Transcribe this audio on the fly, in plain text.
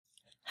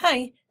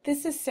Hi,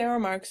 this is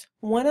Sarah Marks,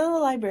 one of the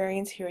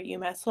librarians here at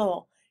UMass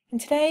Lowell, and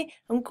today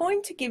I'm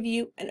going to give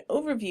you an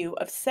overview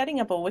of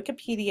setting up a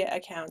Wikipedia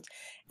account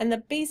and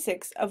the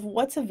basics of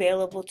what's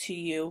available to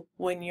you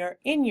when you're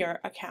in your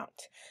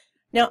account.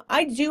 Now,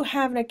 I do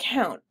have an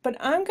account, but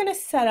I'm going to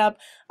set up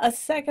a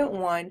second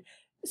one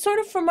sort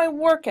of for my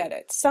work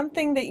edit,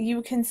 something that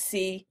you can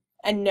see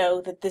and know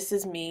that this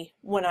is me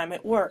when I'm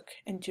at work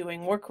and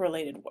doing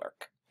work-related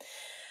work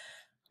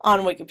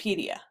on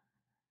Wikipedia.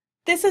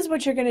 This is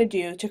what you're going to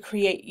do to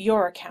create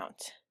your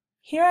account.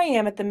 Here I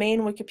am at the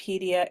main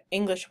Wikipedia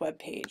English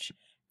webpage,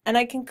 and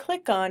I can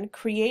click on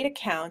Create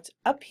Account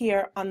up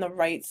here on the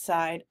right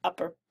side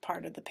upper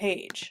part of the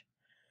page.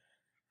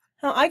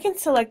 Now I can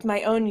select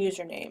my own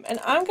username, and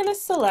I'm going to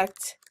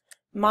select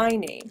my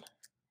name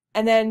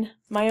and then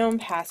my own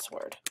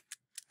password.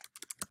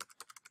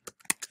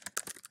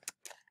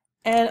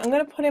 And I'm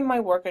going to put in my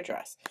work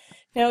address.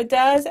 Now it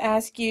does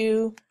ask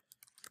you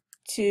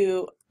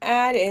to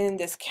add in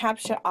this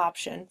CAPTCHA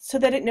option so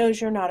that it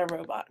knows you're not a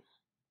robot.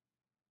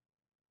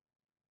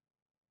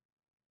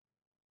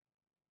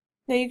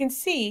 Now you can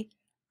see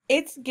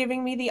it's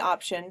giving me the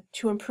option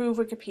to improve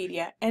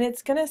Wikipedia, and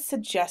it's going to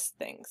suggest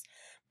things,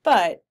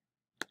 but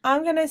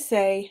I'm going to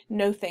say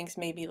no thanks,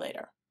 maybe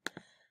later.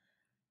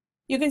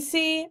 You can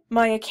see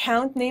my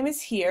account name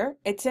is here.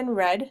 It's in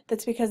red.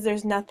 That's because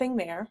there's nothing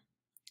there.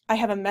 I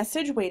have a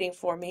message waiting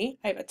for me.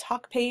 I have a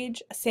talk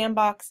page, a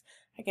sandbox.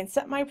 I can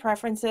set my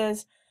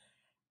preferences,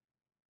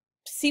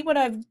 see what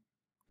I've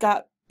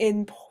got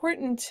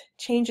important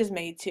changes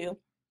made to,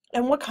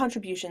 and what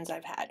contributions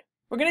I've had.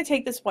 We're going to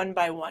take this one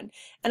by one,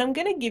 and I'm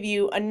going to give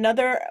you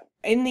another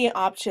in the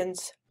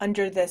options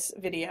under this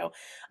video,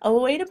 a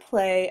way to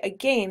play a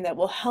game that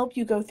will help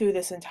you go through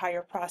this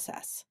entire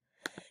process.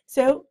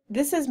 So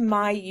this is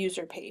my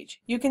user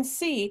page. You can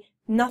see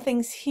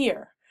nothing's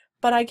here,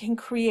 but I can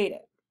create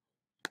it.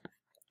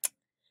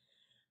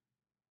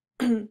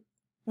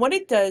 What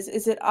it does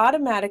is it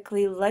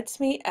automatically lets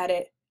me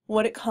edit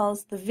what it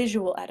calls the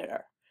visual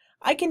editor.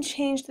 I can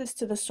change this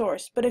to the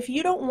source, but if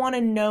you don't want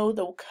to know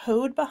the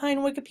code behind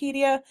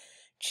Wikipedia,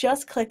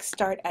 just click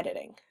Start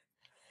Editing.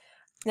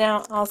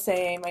 Now I'll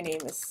say my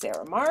name is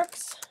Sarah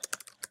Marks.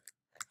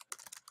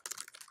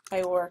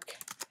 I work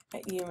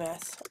at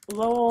UMass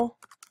Lowell.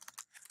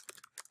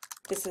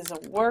 This is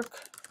a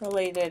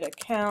work-related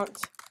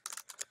account.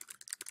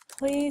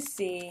 Please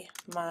see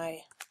my,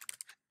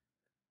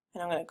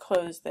 and I'm going to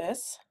close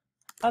this,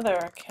 other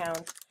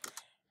account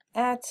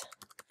at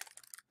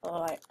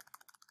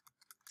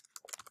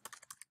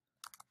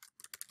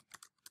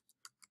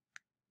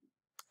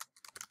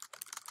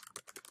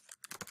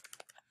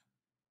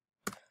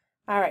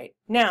Alright,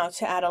 now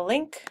to add a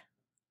link,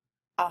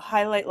 I'll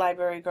highlight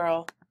Library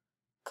Girl,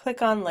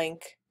 click on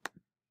link,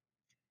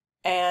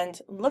 and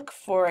look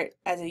for it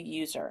as a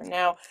user.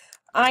 Now,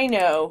 I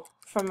know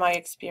from my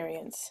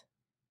experience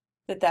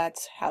that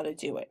that's how to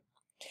do it.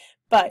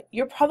 But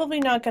you're probably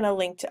not going to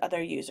link to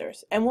other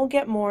users, and we'll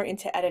get more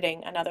into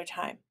editing another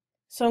time.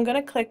 So I'm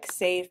going to click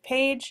Save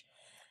Page,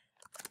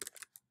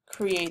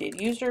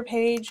 Created User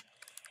Page.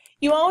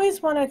 You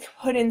always want to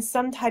put in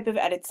some type of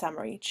edit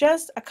summary,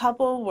 just a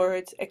couple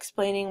words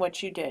explaining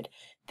what you did.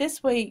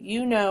 This way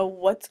you know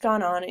what's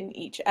gone on in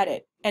each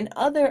edit, and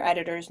other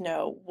editors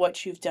know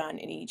what you've done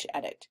in each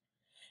edit.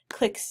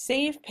 Click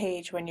Save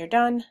Page when you're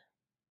done,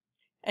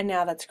 and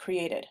now that's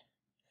created.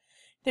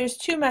 There's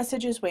two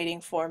messages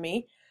waiting for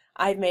me.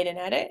 I've made an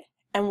edit,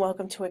 and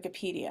welcome to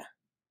Wikipedia.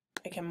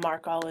 I can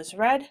mark all as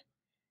read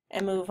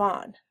and move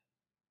on.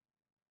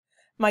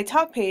 My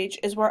talk page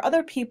is where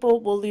other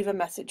people will leave a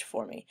message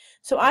for me.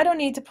 So I don't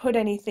need to put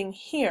anything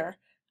here.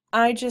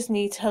 I just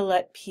need to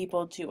let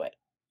people do it.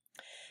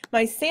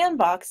 My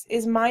sandbox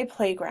is my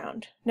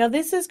playground. Now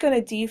this is going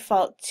to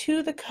default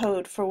to the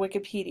code for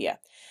Wikipedia,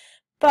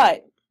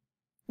 but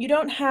you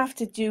don't have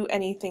to do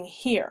anything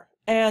here.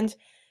 And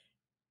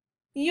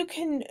you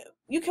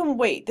can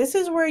wait. This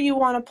is where you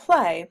want to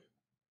play,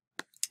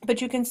 but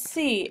you can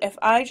see if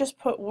I just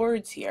put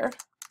words here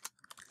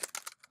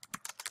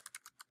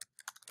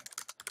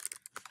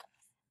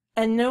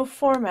and no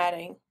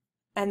formatting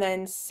and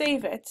then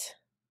save it,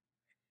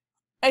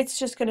 it's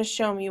just going to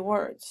show me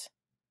words.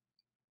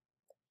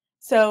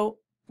 So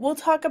we'll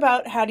talk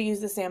about how to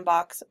use the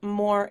sandbox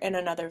more in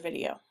another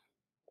video.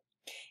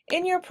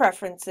 In your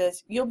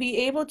preferences, you'll be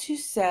able to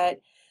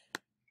set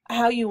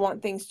how you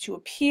want things to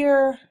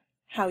appear,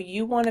 how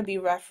you want to be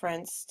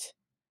referenced,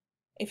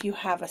 if you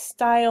have a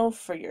style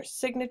for your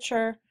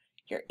signature,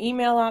 your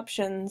email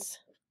options,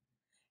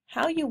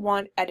 how you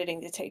want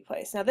editing to take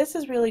place. Now this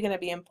is really going to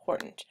be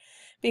important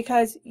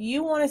because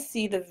you want to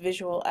see the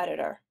visual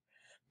editor,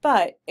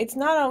 but it's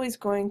not always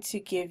going to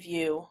give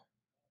you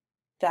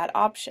that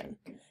option.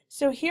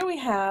 So here we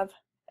have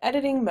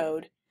editing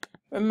mode.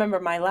 Remember,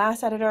 my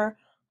last editor,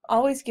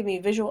 always give me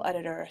visual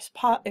editor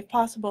if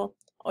possible,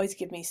 always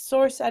give me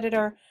source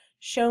editor,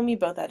 show me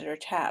both editor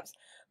tabs.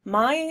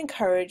 My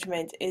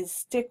encouragement is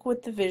stick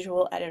with the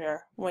visual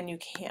editor when you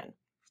can,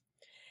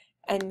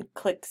 and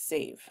click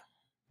Save.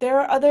 There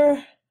are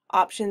other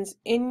options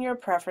in your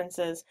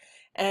preferences,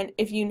 And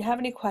if you have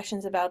any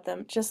questions about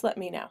them, just let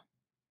me know.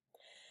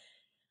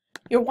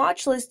 Your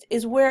watch list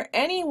is where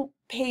any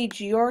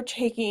page you're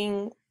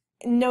taking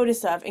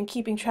notice of and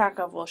keeping track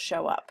of will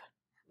show up.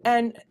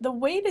 And the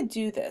way to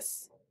do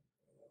this,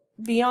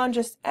 beyond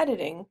just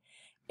editing,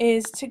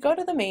 is to go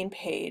to the main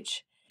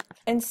page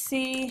and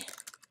see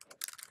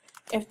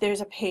if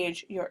there's a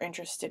page you're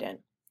interested in.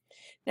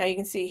 Now you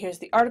can see here's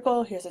the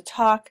article, here's a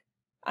talk,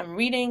 I'm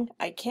reading,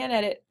 I can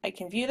edit, I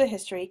can view the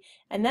history,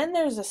 and then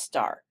there's a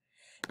star.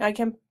 Now I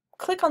can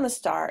click on the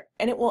star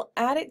and it will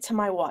add it to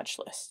my watch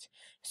list.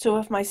 So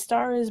if my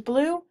star is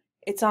blue,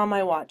 it's on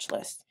my watch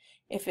list.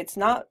 If it's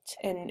not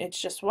and it's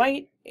just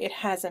white, it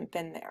hasn't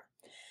been there.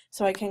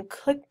 So I can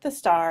click the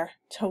star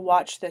to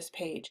watch this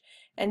page.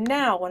 And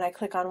now when I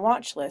click on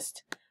watch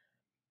list,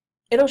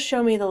 it'll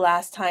show me the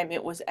last time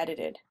it was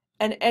edited.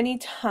 And any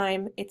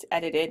time it's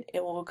edited,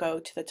 it will go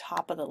to the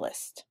top of the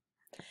list.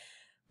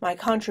 My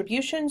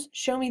contributions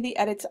show me the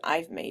edits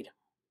I've made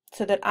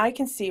so that I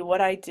can see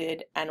what I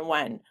did and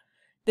when.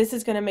 This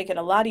is going to make it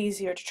a lot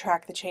easier to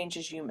track the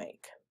changes you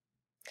make.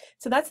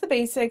 So that's the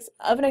basics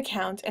of an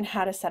account and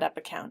how to set up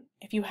an account.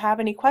 If you have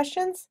any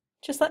questions,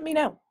 just let me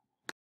know.